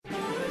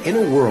In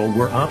a world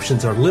where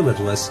options are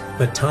limitless,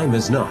 but time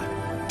is not,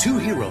 two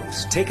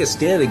heroes take a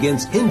stand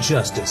against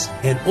injustice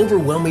and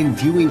overwhelming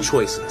viewing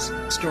choices,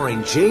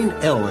 starring Jane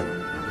Ellen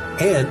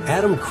and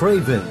Adam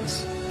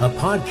Cravens. A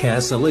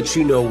podcast that lets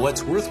you know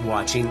what's worth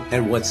watching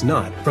and what's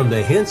not. From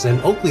the Hints and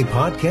Oakley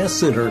Podcast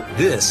Center,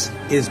 this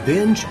is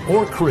Binge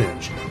or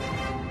Cringe.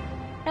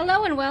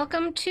 Hello and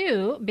welcome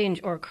to Binge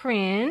or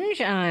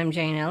Cringe. I'm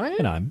Jane Ellen.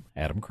 And I'm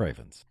Adam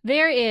Cravens.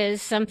 There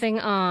is something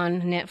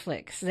on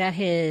Netflix that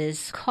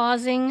is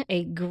causing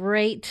a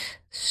great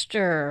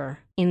stir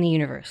in the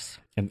universe.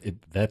 And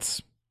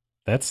that's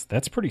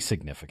pretty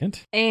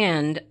significant.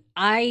 And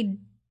I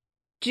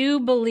do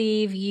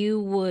believe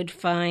you would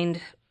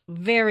find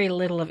very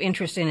little of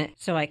interest in it,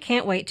 so I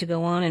can't wait to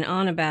go on and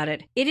on about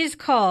it. It is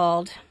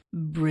called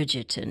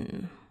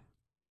Bridgerton.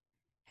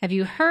 Have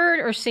you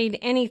heard or seen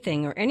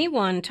anything or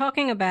anyone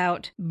talking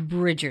about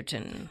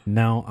Bridgerton?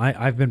 No,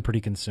 I've been pretty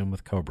consumed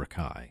with Cobra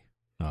Kai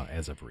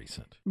as of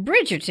recent.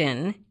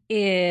 Bridgerton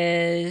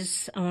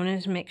is, I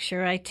want to make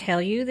sure I tell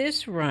you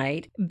this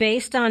right,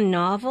 based on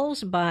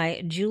novels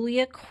by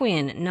Julia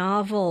Quinn.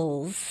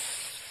 Novels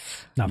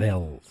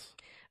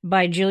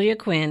by Julia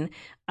Quinn.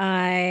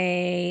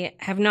 I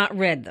have not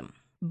read them,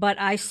 but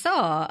I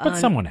saw... But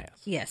someone has.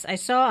 Yes, I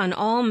saw on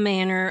all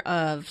manner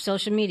of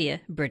social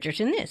media,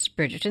 Bridgerton this,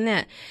 Bridgerton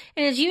that.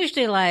 And it's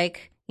usually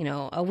like,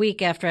 a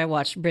week after I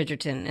watched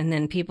Bridgerton, and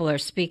then people are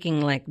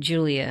speaking like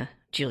Julie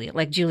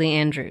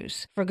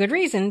Andrews. For good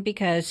reason,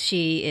 because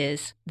she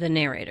is the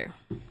narrator.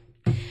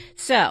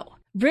 So,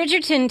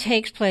 Bridgerton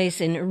takes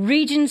place in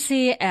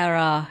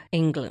Regency-era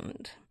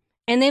England.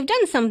 And they've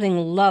done something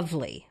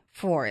lovely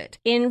for it.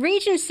 In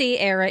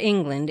Regency-era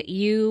England,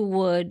 you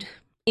would,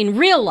 in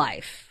real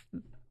life,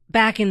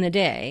 back in the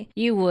day,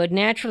 you would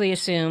naturally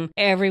assume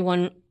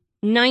everyone,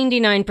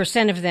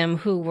 99% of them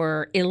who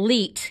were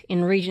elite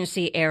in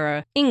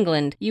Regency-era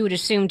England, you would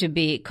assume to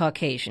be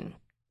Caucasian.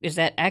 Is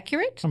that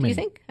accurate, do you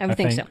think? I would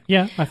think so.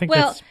 Yeah, I think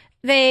that's...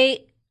 Well,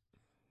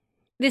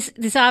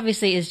 This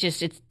obviously is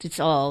just, it's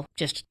all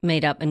just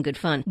made up and good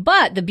fun.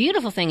 But the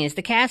beautiful thing is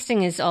the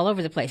casting is all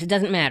over the place. It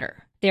doesn't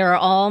matter. There are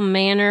all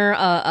manner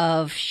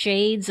of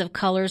shades of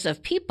colors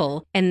of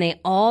people, and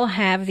they all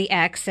have the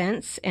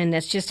accents, and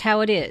that's just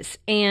how it is.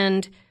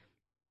 And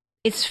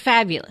it's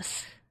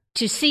fabulous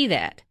to see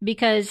that,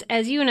 because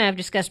as you and I have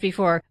discussed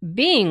before,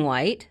 being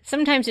white,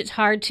 sometimes it's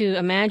hard to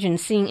imagine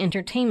seeing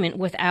entertainment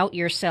without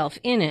yourself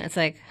in it. It's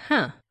like,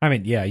 huh. I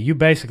mean, yeah, you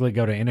basically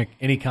go to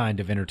any kind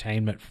of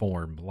entertainment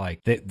form,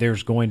 like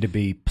there's going to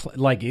be,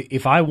 like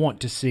if I want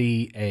to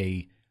see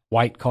a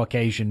white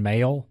Caucasian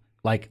male,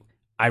 like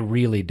I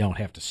really don't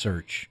have to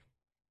search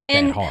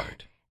that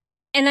hard.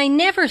 And I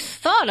never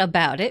thought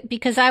about it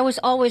because I was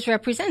always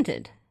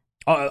represented.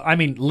 I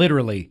mean,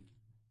 literally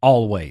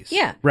always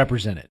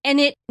represented. And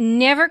it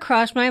never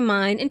crossed my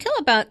mind until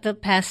about the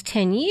past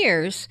 10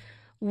 years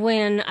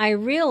when I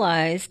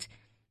realized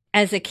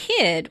as a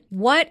kid,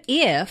 what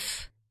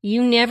if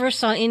you never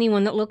saw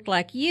anyone that looked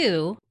like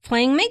you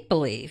playing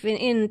make-believe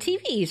in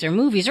TVs or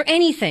movies or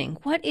anything?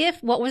 What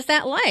was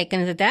that like?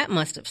 And that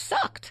must have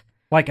sucked.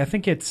 Like, I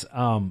think it's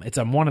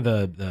on one of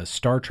the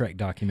Star Trek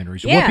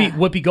documentaries. Yeah.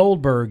 Whoopi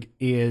Goldberg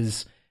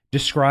is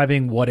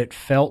describing what it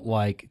felt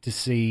like to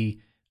see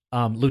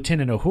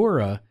Lieutenant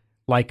Uhura,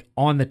 like,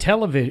 on the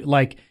television.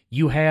 Like,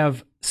 you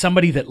have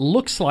somebody that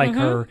looks like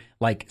her,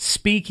 like,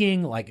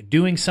 speaking, like,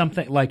 doing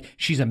something, like,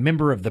 she's a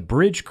member of the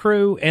bridge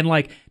crew. And,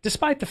 like,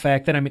 despite the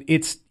fact that, I mean,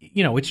 it's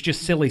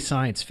just silly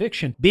science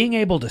fiction, being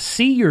able to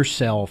see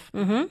yourself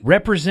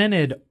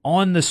represented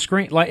on the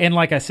screen,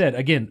 like I said,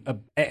 again,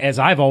 as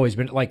I've always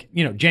been, like,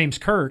 James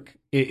Kirk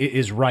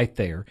is right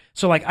there.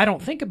 So, like, I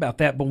don't think about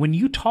that, but when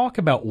you talk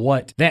about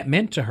what that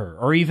meant to her,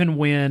 or even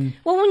when...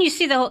 Well, when you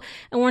see and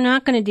we're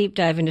not going to deep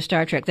dive into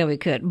Star Trek, though we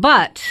could,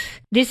 but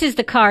this is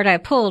the card I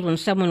pulled when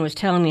someone was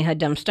telling me how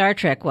dumb Star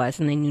Trek was,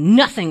 and they knew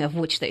nothing of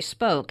which they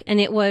spoke, and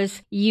it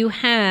was, you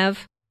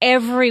have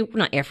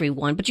not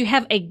everyone, but you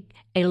have a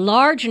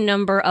large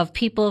number of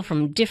people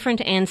from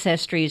different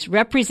ancestries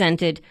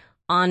represented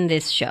on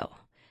this show.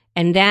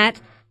 And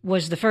that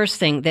was the first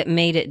thing that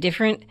made it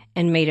different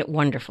and made it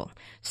wonderful.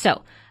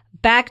 So,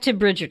 back to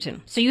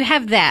Bridgerton. So you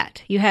have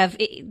that. You have,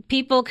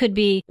 people could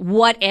be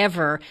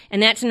whatever,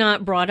 and that's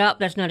not brought up,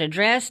 that's not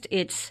addressed.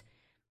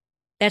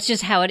 That's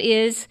just how it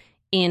is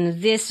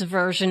in this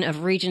version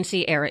of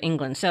Regency-era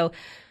England. So,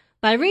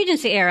 by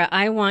Regency-era,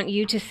 I want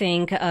you to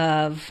think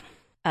of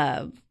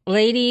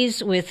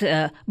ladies with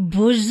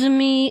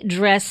bosomy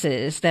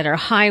dresses that are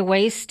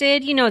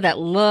high-waisted, that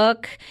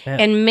look,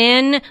 and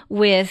men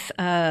with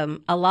a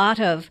lot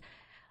of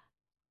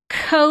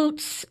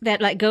coats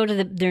that like go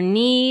to their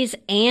knees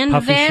and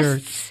puffy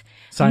vests.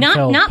 Shirts.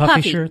 Not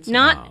puffy shirts.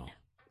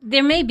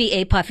 There may be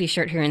a puffy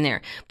shirt here and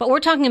there, but we're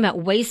talking about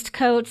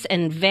waistcoats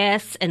and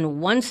vests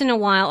and once in a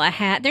while a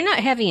hat. They're not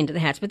heavy into the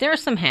hats, but there are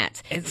some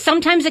hats.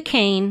 Sometimes a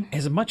cane.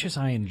 As much as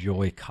I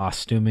enjoy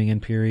costuming in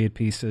period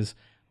pieces,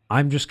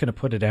 I'm just going to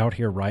put it out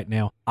here right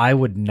now. I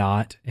would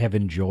not have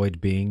enjoyed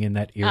being in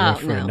that era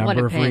for a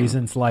number of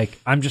reasons.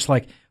 Like, I'm just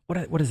like,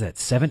 what is that,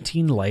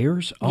 17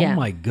 layers? Oh,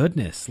 my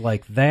goodness.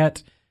 Like,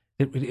 that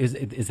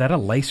Is that a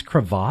lace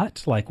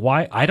cravat? Like,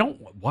 why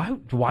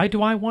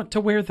do I want to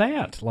wear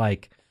that?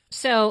 Like,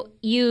 So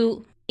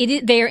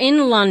they're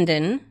in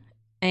London,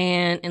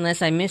 and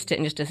unless I missed it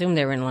and just assumed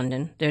they were in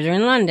London, they're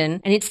in London,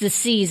 and it's the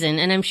season,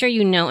 and I'm sure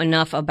you know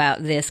enough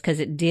about this because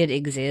it did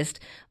exist,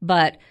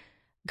 but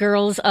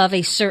girls of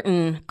a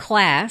certain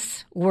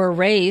class were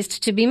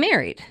raised to be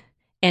married,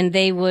 and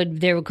they were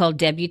called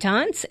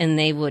debutantes, and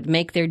they would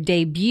make their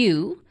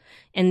debut.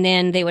 And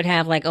then they would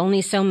have like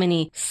only so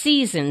many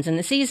seasons, and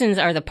the seasons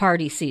are the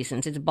party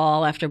seasons. It's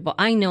ball after ball.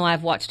 I know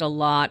I've watched a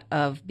lot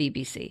of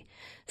BBC,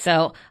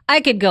 so I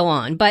could go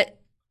on, but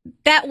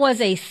that was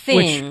a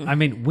thing. Which, I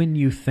mean, when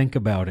you think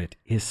about it,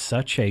 is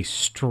such a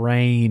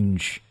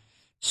strange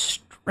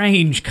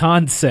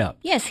concept.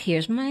 Yes,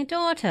 here's my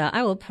daughter.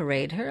 I will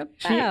parade her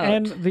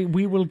about.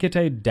 We will get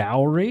a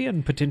dowry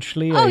and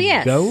potentially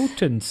yes.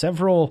 goat and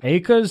several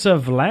acres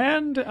of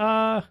land.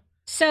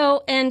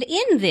 So, and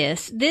in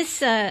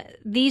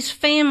these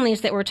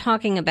families that we're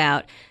talking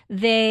about,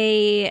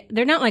 they're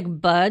not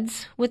like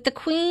buds with the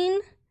Queen,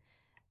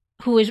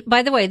 who is,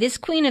 by the way, this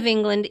Queen of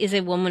England is a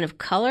woman of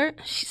color.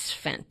 She's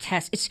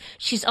fantastic.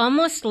 She's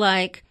almost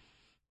like,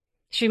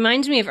 she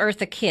reminds me of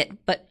Eartha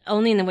Kitt, but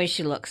only in the way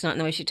she looks, not in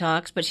the way she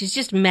talks. But she's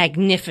just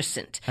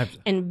magnificent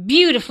and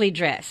beautifully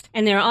dressed.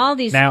 And there are all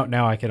these.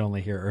 Now I can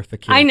only hear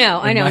Eartha Kitt. I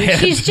know.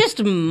 She's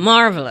just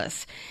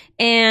marvelous.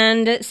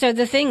 And so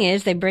the thing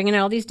is, they bring in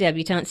all these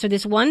debutantes. So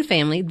this one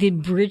family, the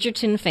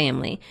Bridgerton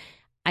family,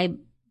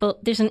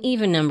 there's an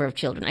even number of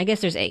children. I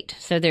guess there's 8.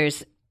 So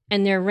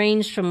they're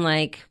ranged from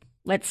like,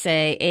 let's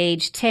say,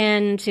 age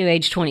 10 to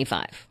age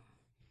 25.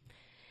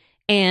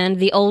 And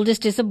the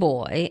oldest is a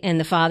boy, and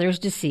the father is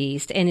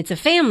deceased, and it's a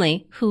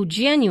family who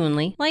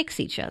genuinely likes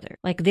each other.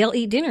 Like, they'll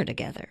eat dinner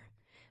together,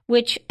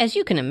 which, as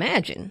you can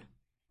imagine,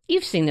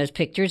 you've seen those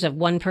pictures of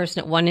one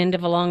person at one end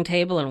of a long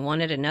table and one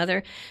at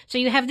another. So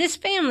you have this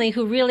family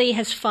who really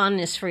has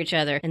fondness for each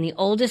other, and the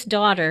oldest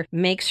daughter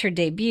makes her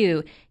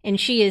debut, and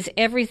she is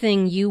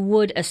everything you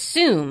would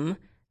assume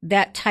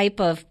that type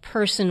of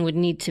person would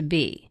need to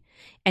be.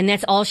 And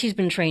that's all she's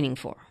been training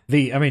for.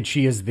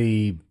 She is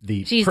the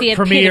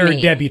premier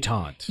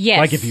debutante, yes,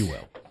 like, if you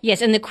will.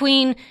 Yes, and the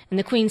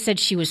Queen said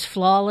she was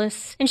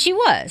flawless, and she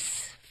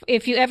was.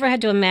 If you ever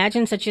had to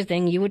imagine such a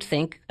thing, you would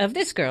think of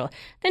this girl.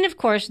 Then, of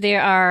course,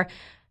 there are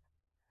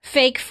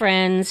fake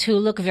friends who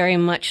look very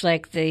much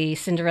like the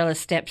Cinderella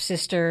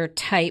stepsister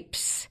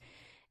types,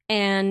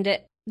 and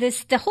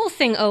the whole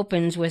thing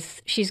opens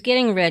with she's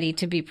getting ready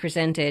to be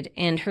presented,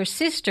 and her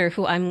sister,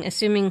 who I'm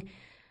going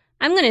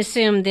to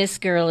assume this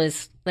girl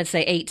is, let's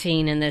say,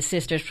 18, and the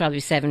sister's probably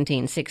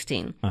 17,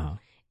 16. Uh-huh.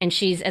 And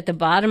she's at the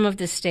bottom of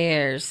the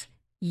stairs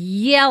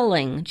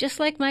yelling, just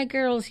like my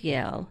girls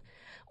yell,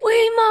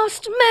 "We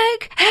must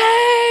make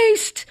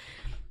haste!"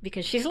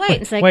 Because she's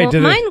late. It's like,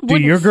 do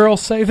your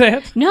girls say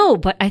that? No,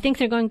 but I think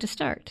they're going to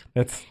start.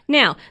 The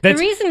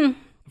reason...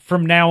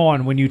 From now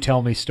on, when you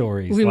tell me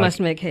stories... We must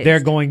make haste. They're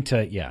going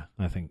to... Yeah,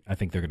 I think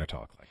they're going to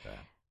talk like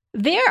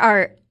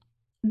that.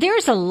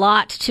 There's a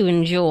lot to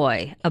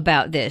enjoy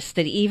about this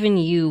that even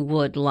you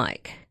would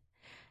like.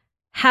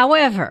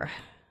 However,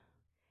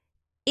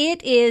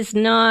 it is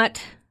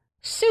not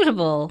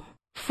suitable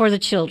for the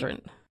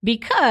children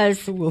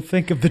because... We'll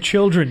think of the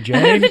children,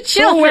 Jane. The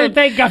children. Who will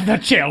think of the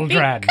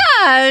children?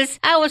 Because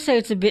I would say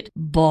it's a bit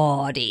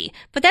bawdy.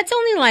 But that's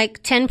only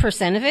like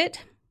 10% of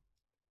it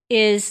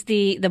is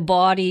the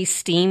bawdy,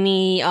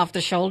 steamy,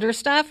 off-the-shoulder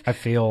stuff. I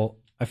feel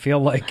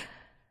like...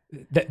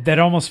 That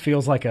almost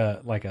feels like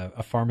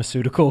a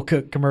pharmaceutical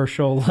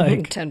commercial,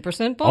 like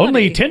 10% body.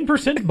 Only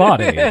 10%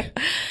 body.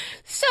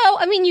 So,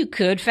 you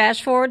could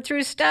fast forward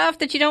through stuff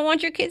that you don't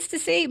want your kids to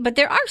see, but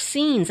there are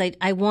scenes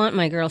I want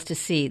my girls to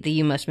see that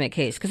You Must Make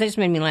Haste, because that just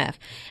made me laugh.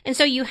 And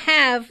so you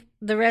have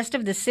the rest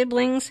of the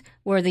siblings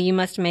where the You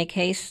Must Make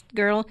Haste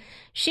girl,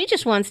 she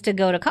just wants to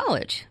go to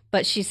college.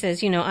 But she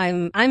says,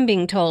 I'm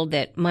being told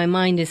that my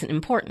mind isn't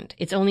important.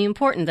 It's only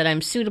important that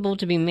I'm suitable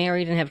to be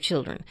married and have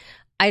children.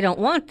 I don't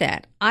want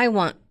that. I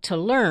want to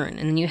learn.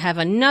 And then you have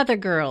another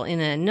girl in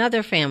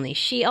another family.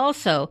 She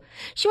wants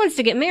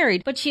to get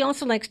married, but she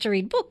also likes to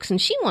read books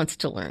and she wants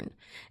to learn.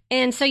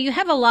 And so you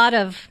have a lot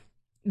of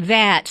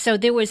that. So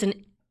there was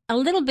a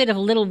little bit of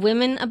Little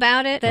Women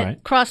about it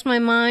that crossed my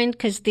mind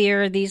because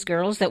there are these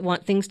girls that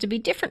want things to be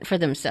different for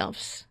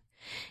themselves.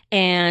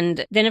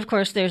 And then, of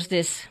course, there's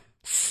this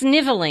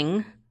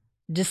sniveling,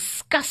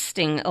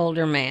 disgusting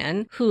older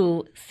man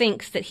who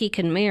thinks that he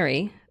can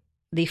marry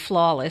the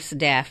flawless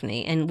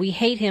Daphne, and we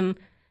hate him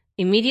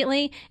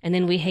immediately, and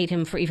then we hate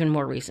him for even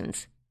more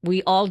reasons.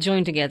 We all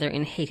join together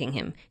in hating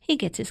him. He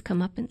gets his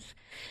comeuppance.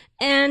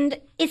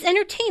 And it's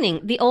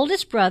entertaining. The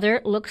oldest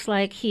brother looks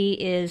like he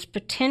is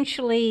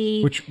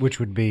potentially... Which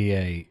would be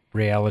a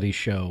reality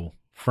show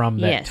from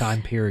that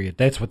time period.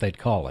 That's what they'd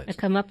call it. A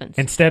comeuppance.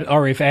 Instead,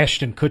 or if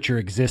Ashton Kutcher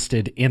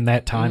existed in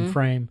that time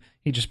frame,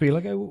 he'd just be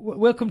like,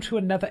 welcome to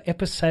another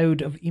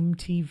episode of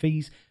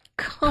MTV's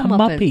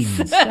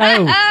comeuppance.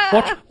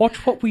 Oh,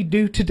 watch what we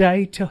do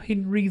today to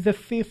Henry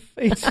V.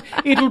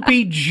 It'll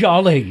be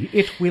jolly.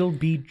 It will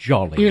be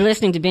jolly. You're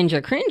listening to Binge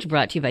or Cringe,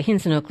 brought to you by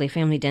Hinson Oakley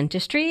Family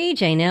Dentistry.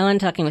 Jane Ellen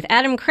talking with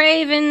Adam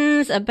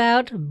Cravens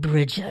about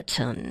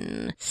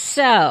Bridgerton.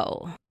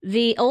 So,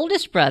 the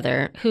oldest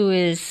brother, who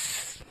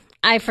is,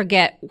 I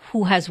forget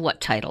who has what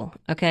title,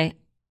 okay?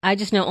 I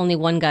just know only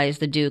one guy is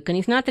the Duke, and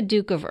he's not the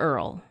Duke of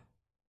Earl.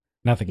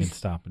 Nothing can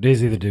stop it.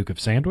 Is he the Duke of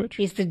Sandwich?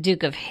 He's the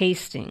Duke of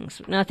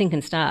Hastings. Nothing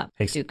can stop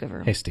Duke of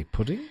Earl. Hasty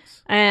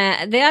puddings?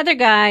 The other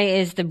guy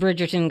is the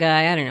Bridgerton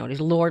guy. I don't know. He's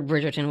Lord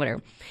Bridgerton,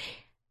 whatever.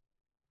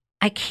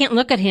 I can't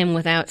look at him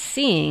without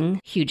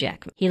seeing Hugh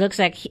Jackman. He looks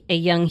like a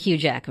young Hugh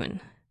Jackman.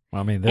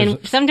 Well, I mean,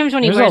 and sometimes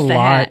when he wears the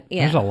hat.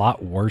 Yeah. There's a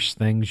lot worse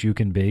things you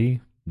can be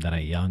than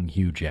a young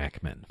Hugh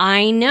Jackman.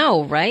 I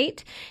know,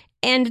 right?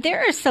 And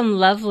there are some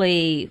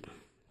lovely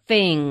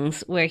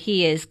things where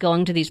he is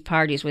going to these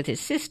parties with his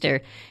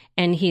sister,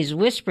 and he's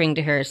whispering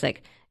to her, it's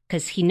like,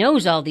 because he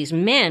knows all these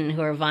men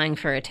who are vying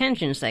for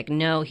attention. It's like,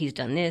 no, he's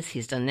done this,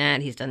 he's done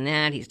that, he's done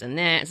that, he's done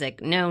that. It's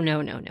like,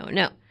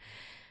 no.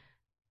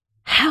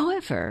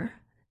 However,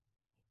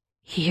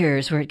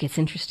 here's where it gets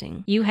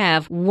interesting. You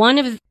have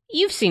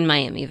you've seen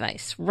Miami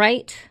Vice,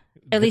 right?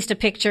 At least a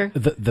picture.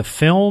 The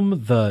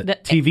film, the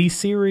TV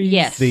series?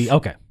 Yes.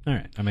 Okay. All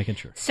right. I'm making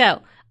sure.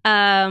 So,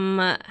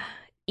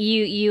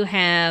 you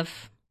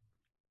have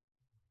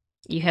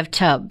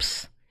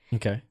Tubbs.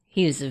 Okay.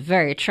 He was a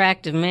very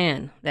attractive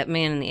man, that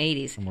man in the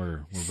 80s. And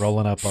we're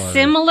rolling up our...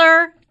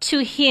 Similar to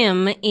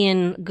him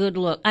in good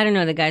look. I don't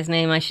know the guy's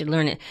name. I should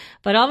learn it.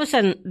 But all of a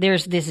sudden,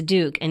 there's this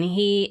Duke, and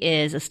he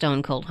is a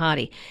stone-cold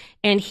hottie.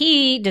 And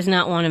he does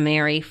not want to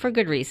marry for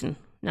good reason.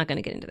 Not going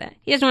to get into that.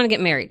 He doesn't want to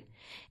get married.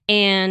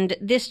 And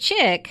this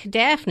chick,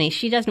 Daphne,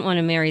 she doesn't want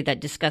to marry that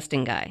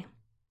disgusting guy.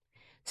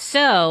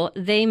 So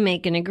they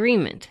make an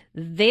agreement.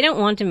 They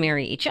don't want to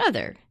marry each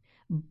other.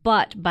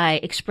 But by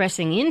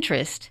expressing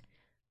interest,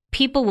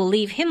 people will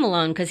leave him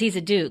alone because he's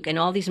a duke, and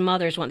all these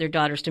mothers want their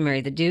daughters to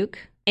marry the duke.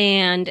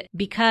 And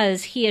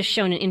because he has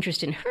shown an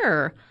interest in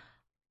her,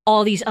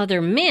 all these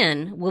other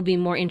men will be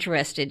more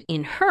interested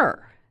in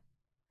her.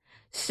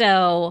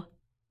 So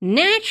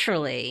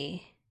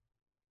naturally,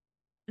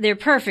 they're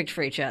perfect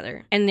for each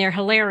other, and they're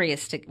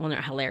hilarious. Well,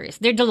 not hilarious.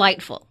 They're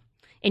delightful,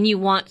 and you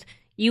want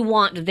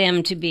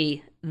them to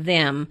be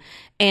them,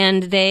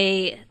 and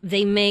they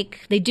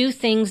do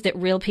things that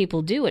real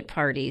people do at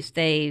parties.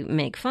 They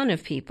make fun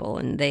of people,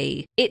 and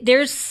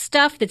there's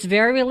stuff that's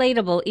very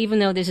relatable, even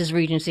though this is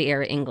Regency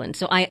era England.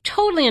 So I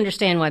totally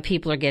understand why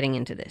people are getting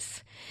into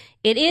this.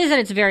 It is at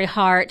its very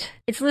heart.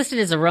 It's listed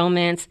as a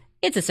romance.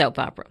 It's a soap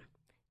opera.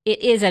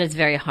 It is at its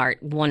very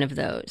heart one of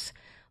those,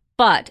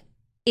 but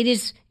it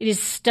is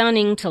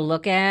stunning to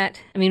look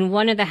at. I mean,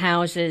 one of the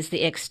houses,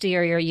 the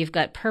exterior, you've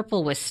got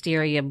purple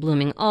wisteria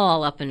blooming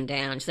all up and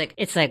down.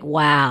 It's like,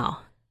 wow.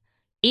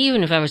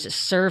 Even if I was a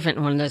servant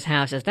in one of those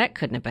houses, that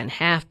couldn't have been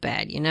half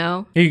bad, you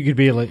know? You could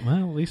be like,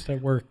 well, at least I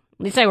work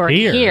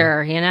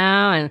here, you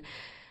know? And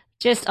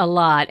just a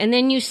lot. And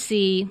then you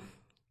see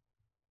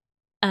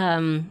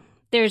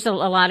there's a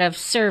lot of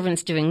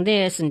servants doing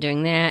this and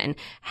doing that. And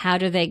how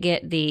do they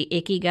get the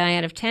icky guy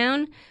out of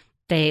town?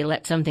 They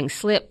let something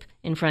slip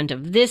in front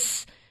of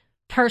this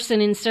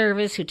person in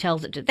service who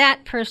tells it to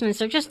that person in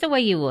service, just the way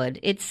you would.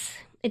 It's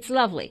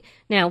lovely.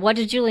 Now, what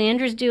does Julie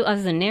Andrews do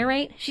other than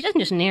narrate? She doesn't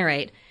just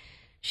narrate.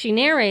 She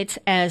narrates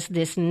as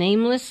this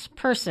nameless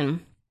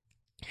person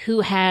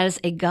who has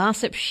a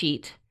gossip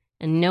sheet,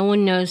 and no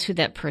one knows who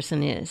that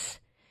person is.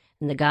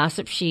 And the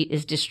gossip sheet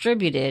is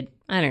distributed,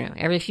 I don't know,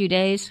 every few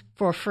days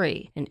for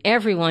free. And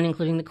everyone,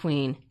 including the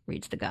Queen,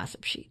 reads the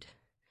gossip sheet.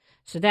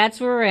 So that's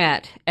where we're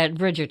at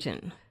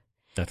Bridgerton.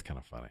 That's kind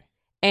of funny.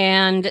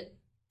 And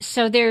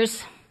so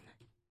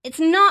it's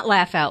not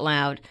laugh out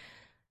loud,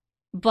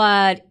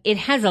 but it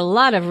has a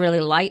lot of really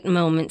light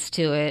moments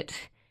to it.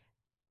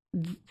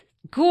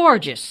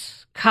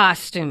 Gorgeous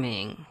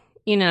costuming,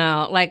 you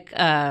know, like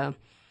I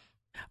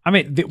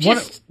mean,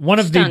 one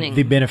of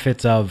the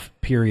benefits of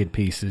period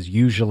pieces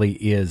usually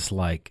is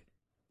like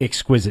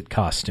exquisite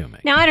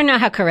costuming. Now, I don't know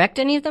how correct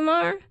any of them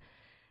are,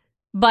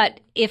 but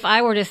if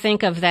I were to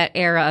think of that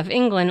era of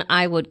England,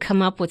 I would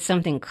come up with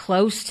something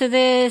close to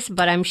this,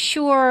 but I'm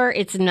sure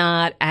it's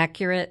not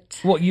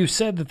accurate. Well, you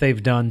said that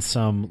they've done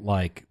some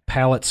like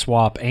palette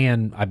swap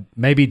and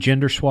maybe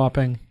gender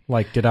swapping.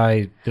 Like, did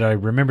I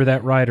remember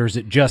that right, or is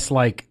it just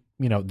like,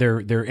 you know, they're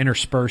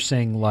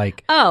interspersing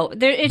like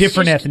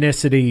different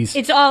ethnicities?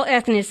 It's all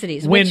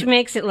ethnicities, which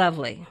makes it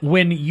lovely.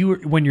 When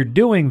you're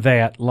doing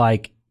that,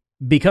 like,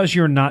 because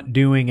you're not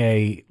doing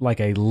a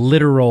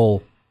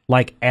literal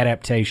like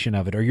adaptation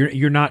of it, or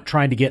you're not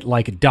trying to get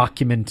like a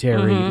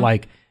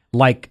documentary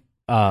like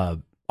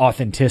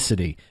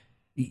authenticity,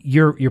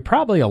 you're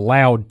probably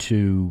allowed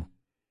to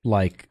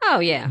like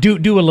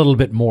do a little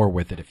bit more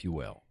with it, if you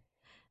will.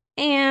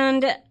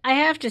 And I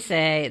have to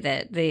say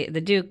that the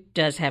Duke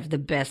does have the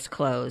best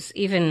clothes,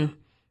 even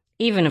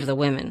of the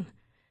women.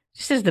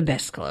 Just has the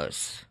best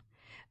clothes.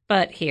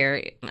 But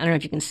here, I don't know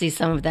if you can see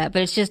some of that,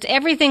 but it's just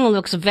everything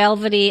looks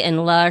velvety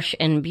and lush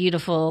and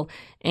beautiful.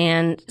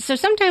 And so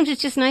sometimes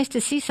it's just nice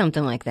to see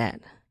something like that.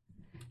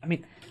 I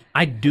mean,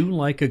 I do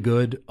like a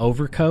good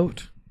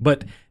overcoat,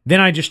 but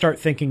then I just start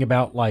thinking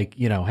about like,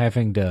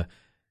 having to,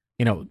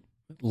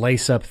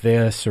 lace up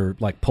this or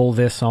like pull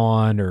this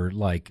on or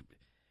like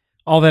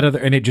all that other,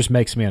 and it just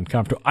makes me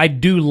uncomfortable. I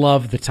do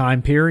love the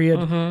time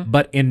period,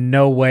 but in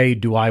no way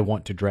do I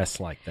want to dress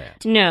like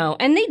that. No,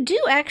 and they do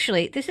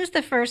actually. This is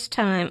the first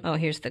time. Oh,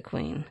 here's the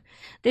Queen.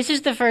 This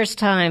is the first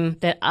time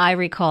that I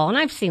recall, and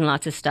I've seen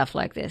lots of stuff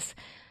like this.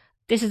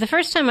 This is the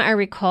first time I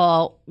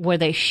recall where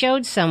they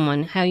showed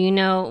someone how,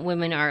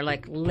 women are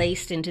like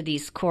laced into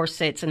these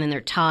corsets and then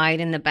they're tied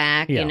in the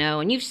back,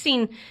 and you've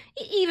seen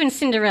even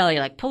Cinderella,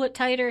 like pull it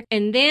tighter.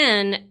 And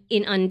then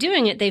in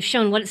undoing it, they've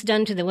shown what it's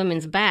done to the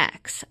women's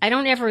backs. I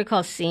don't ever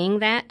recall seeing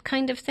that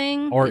kind of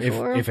thing. Or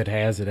before. if it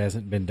has, it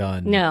hasn't been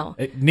done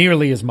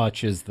nearly as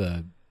much as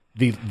the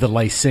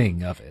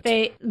lacing of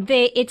it.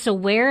 It's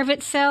aware of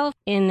itself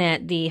in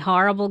that the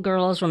horrible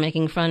girls were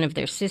making fun of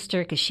their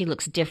sister because she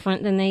looks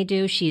different than they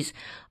do. She's,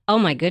 oh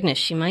my goodness,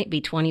 she might be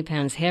 20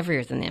 pounds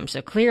heavier than them.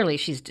 So clearly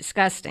she's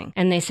disgusting.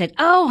 And they said,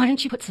 oh, why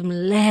don't you put some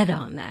lead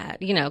on that?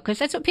 Because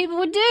that's what people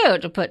would do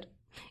to put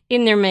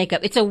in their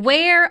makeup. It's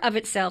aware of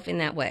itself in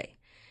that way.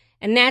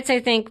 And that's, I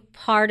think,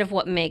 part of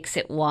what makes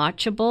it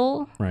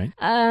watchable. Right.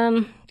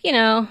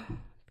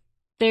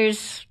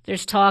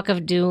 There's talk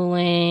of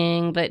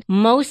dueling, but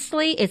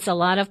mostly it's a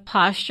lot of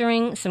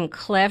posturing, some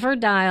clever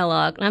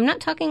dialogue. And I'm not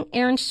talking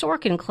Aaron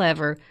Sorkin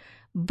clever,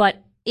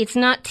 but it's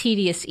not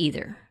tedious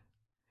either.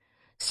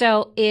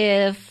 So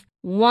if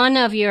one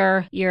of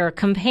your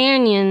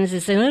companions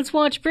is saying, let's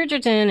watch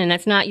Bridgerton, and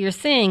that's not your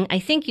thing, I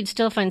think you'd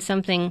still find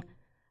something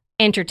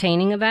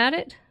entertaining about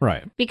it.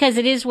 Right. Because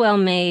it is well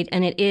made,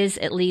 and it is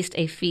at least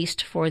a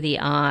feast for the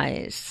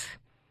eyes.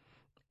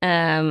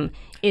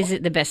 Is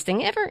it the best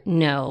thing ever?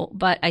 No,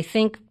 but I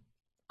think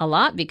a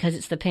lot because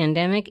it's the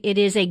pandemic. It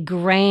is a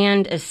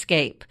grand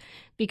escape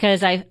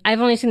because I've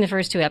only seen the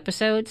first 2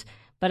 episodes,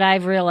 but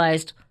I've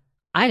realized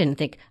I didn't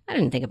think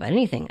about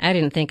anything. I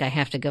didn't think I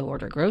have to go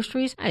order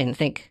groceries. I didn't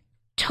think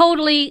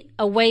totally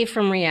away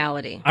from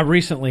reality. I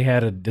recently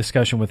had a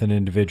discussion with an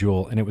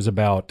individual, and it was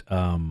about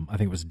I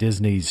think it was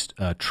Disney's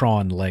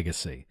Tron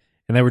Legacy.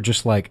 And they were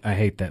just like, I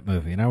hate that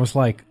movie. And I was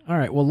like, all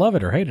right, well, love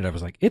it or hate it. I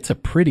was like, it's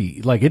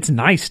it's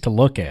nice to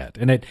look at.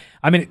 And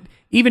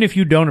even if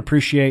you don't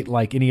appreciate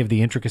like any of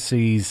the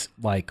intricacies,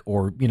 like,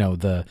 or,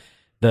 the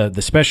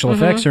special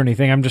effects or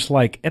anything, I'm just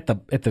like, at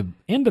the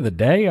end of the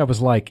day, I was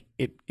like,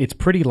 it's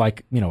pretty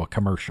like, a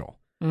commercial.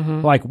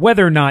 Like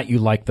whether or not you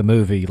like the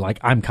movie, like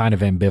I'm kind of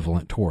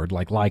ambivalent toward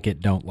like it,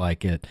 don't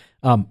like it.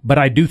 But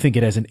I do think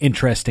it has an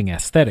interesting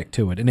aesthetic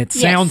to it. And it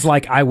sounds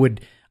like I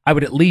would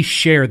at least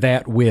share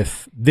that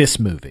with this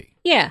movie.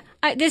 Yeah,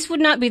 this would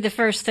not be the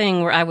first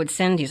thing where I would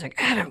send you, like,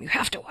 Adam, you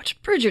have to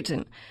watch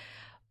Bridgerton.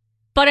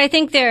 But I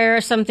think there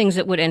are some things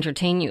that would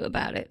entertain you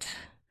about it.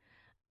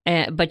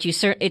 But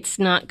it's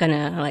not going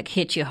to like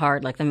hit you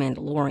hard like The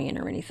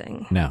Mandalorian or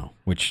anything. No,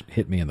 which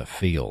hit me in the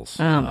feels.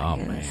 Oh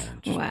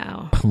man.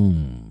 Wow.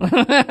 Boom.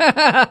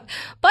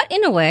 But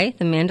in a way,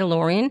 The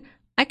Mandalorian,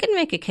 I can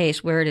make a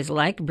case where it is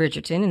like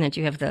Bridgerton and that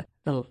you have the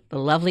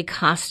lovely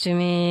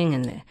costuming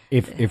and the...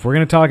 If we're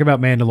going to talk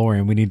about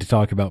Mandalorian, we need to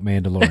talk about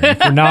Mandalorian. If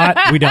we're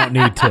not, we don't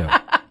need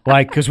to.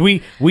 Like, because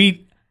we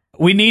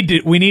need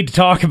to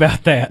talk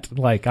about that.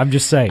 Like, I'm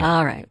just saying.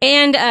 All right.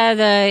 And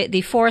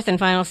the 4th and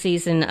final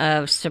season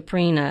of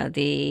Sabrina,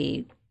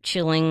 the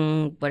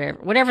chilling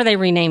whatever they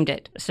renamed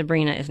it,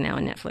 Sabrina is now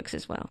on Netflix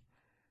as well.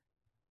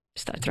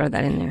 Just thought I'd throw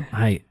that in there.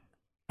 I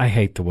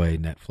hate the way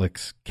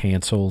Netflix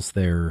cancels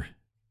their...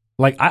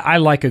 Like, I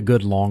like a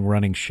good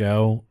long-running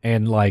show,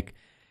 and, like,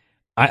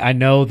 I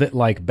know that,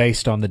 like,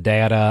 based on the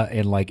data,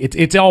 and, like,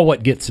 it's all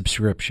what gets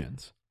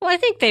subscriptions. Well, I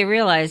think they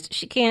realized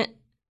she can't...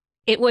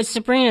 It was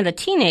Sabrina the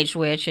Teenage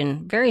Witch,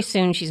 and very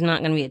soon she's not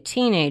going to be a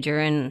teenager,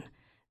 and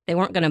they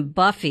weren't going to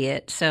Buffy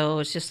it, so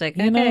it's just like,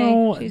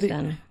 she's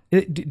done.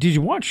 Did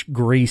you watch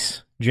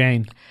Grease,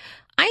 Jane?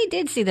 I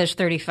did see those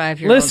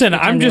 35-year-olds. Listen,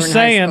 I'm just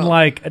saying,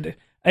 like...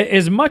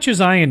 As much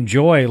as I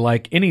enjoy,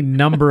 like, any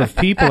number of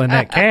people in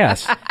that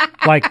cast,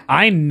 like,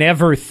 I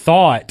never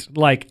thought,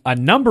 like, a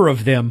number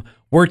of them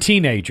were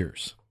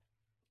teenagers.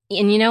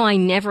 And, I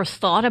never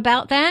thought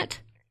about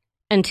that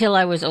until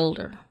I was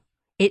older.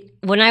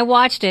 When I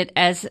watched it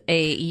as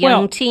a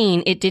young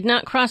teen, it did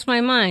not cross my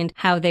mind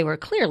how they were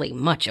clearly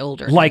much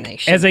older like, than they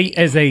should be.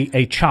 As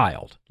a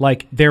child.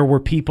 Like, there were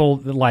people,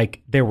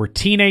 like, there were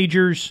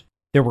teenagers...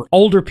 There were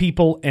older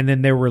people, and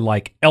then there were,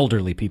 like,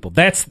 elderly people.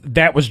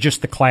 That was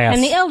just the class.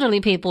 And the elderly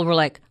people were,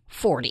 like,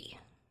 40.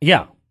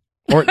 Yeah.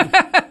 Or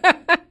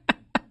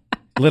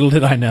little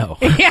did I know.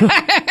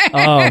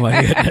 Oh,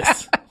 my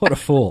goodness. What a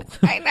fool.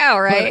 I know,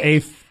 right? What a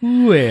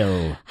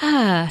fool.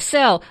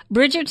 So,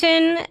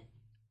 Bridgerton,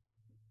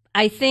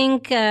 I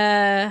think,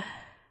 it's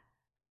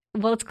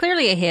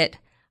clearly a hit.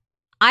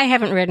 I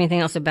haven't read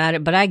anything else about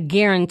it, but I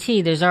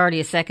guarantee there's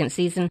already a 2nd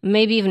season,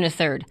 maybe even a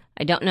 3rd.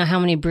 I don't know how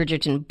many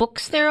Bridgerton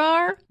books there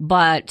are,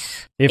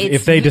 but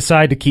if they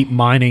decide to keep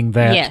mining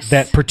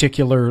that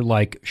particular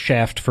like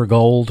shaft for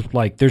gold,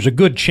 like there's a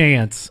good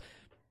chance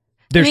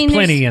there's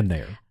plenty in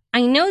there.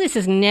 I know this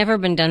has never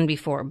been done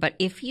before, but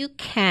if you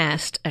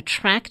cast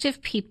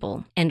attractive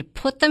people and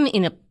put them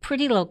in a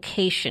pretty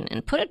location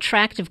and put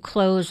attractive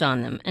clothes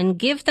on them and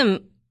give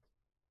them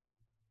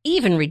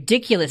even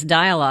ridiculous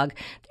dialogue,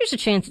 there's a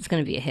chance it's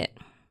going to be a hit.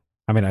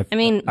 I mean, I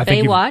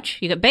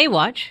Baywatch. You got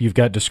Baywatch. You've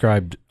got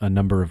described a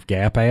number of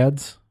Gap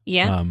ads.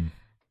 Yeah.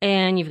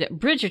 And you've got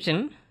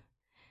Bridgerton,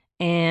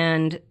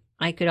 and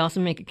I could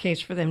also make a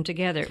case for them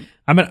together.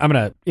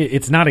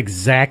 It's not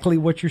exactly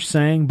what you're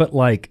saying, but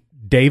like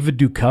David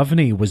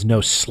Duchovny was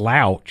no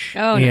slouch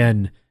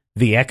in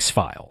The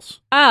X-Files.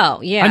 Oh,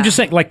 yeah. I'm just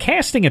saying, like,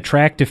 casting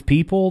attractive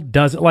people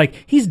doesn't, like,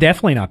 he's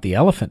definitely not the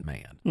Elephant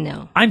Man.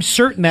 No. I'm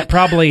certain that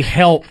probably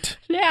helped.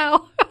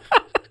 No.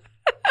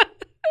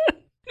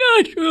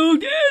 Not so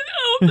good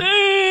out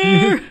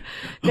there.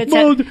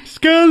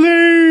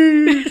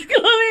 Scully!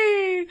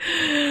 Scully!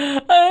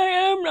 I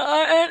am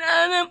not an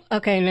animal.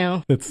 Okay,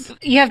 no.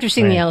 You have to have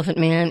seen The Elephant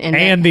Man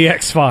and The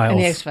X-Files. And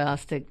The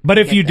X-Files. But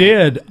if you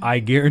did, I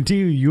guarantee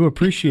you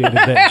appreciated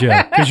that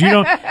joke. Because you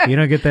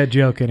don't get that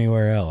joke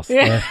anywhere else.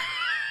 Yeah.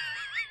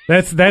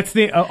 That's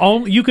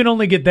the you can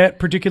only get that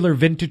particular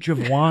vintage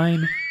of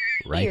wine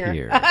right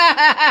here.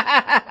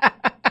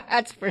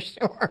 That's for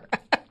sure.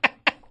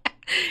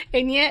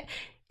 And yet,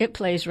 it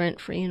plays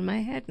rent-free in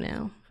my head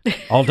now.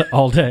 All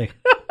day.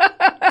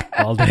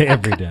 All day,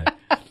 every day.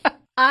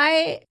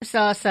 I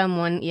saw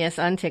someone,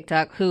 on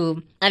TikTok,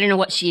 who, I don't know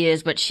what she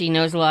is, but she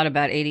knows a lot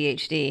about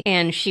ADHD.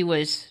 And she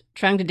was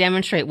trying to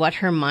demonstrate what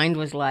her mind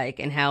was like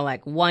and how,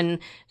 like, one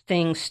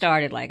thing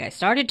started. Like, I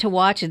started to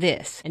watch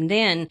this. And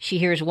then she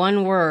hears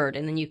one word,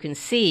 and then you can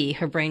see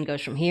her brain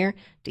goes from here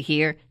to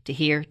here to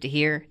here to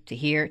here to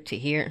here to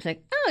here. It's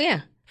like, oh,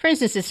 yeah. For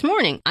instance, this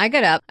morning, I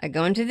got up, I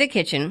go into the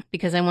kitchen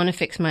because I want to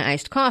fix my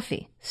iced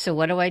coffee. So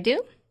what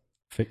do?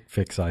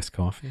 Fix iced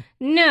coffee?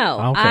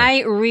 No, okay.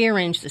 I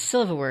rearranged the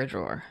silverware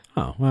drawer.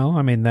 Oh, well,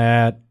 I mean,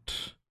 that...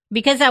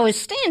 Because I was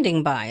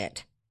standing by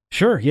it.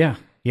 Sure, yeah.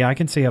 Yeah, I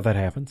can see how that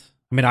happens.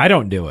 I mean, I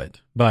don't do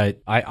it,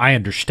 but I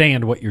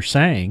understand what you're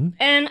saying.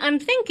 And I'm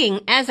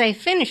thinking, as I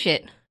finish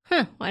it,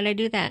 why'd I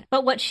do that?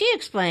 But what she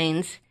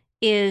explains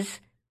is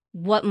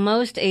what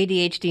most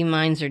ADHD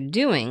minds are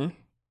doing,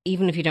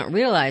 even if you don't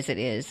realize it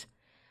is,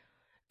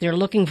 they're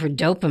looking for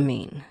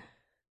dopamine.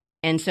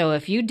 And so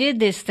if you did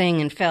this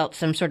thing and felt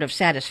some sort of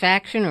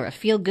satisfaction or a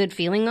feel-good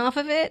feeling off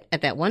of it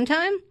at that one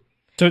time...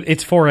 So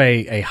it's for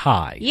a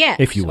high,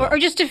 if you will. Or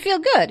just to feel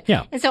good.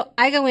 Yeah. And so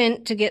I go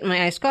in to get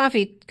my iced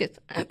coffee, because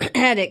I'm an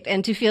addict,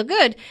 and to feel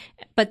good.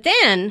 But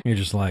then... You're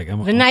just like...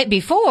 the night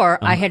before,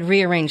 I had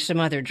rearranged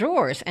some other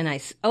drawers, and I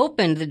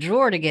opened the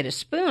drawer to get a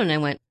spoon. I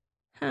went,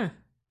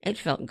 it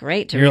felt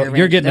great to rearrange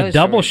You're getting a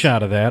double drawers.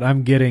 Shot of that.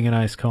 I'm getting an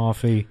iced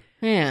coffee.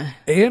 Yeah.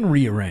 And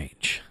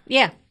rearrange.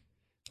 Yeah.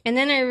 And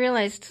then I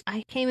realized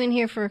I came in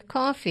here for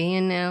coffee,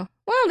 and now,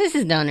 well, this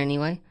is done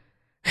anyway.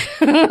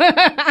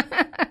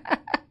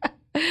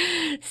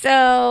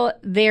 So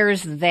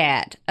there's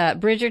that.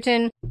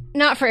 Bridgerton,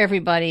 not for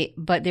everybody,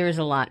 but there's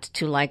a lot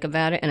to like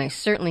about it, and I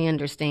certainly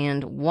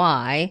understand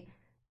why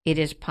it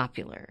is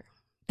popular.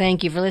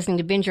 Thank you for listening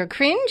to Binge or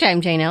Cringe. I'm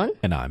Jane Ellen.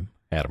 And I'm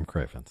Adam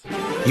Cravens.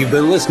 You've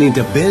been listening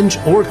to Binge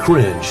or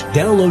Cringe.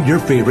 Download your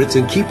favorites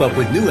and keep up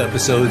with new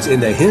episodes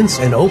in the Hints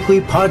and Oakley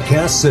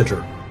Podcast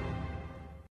Center.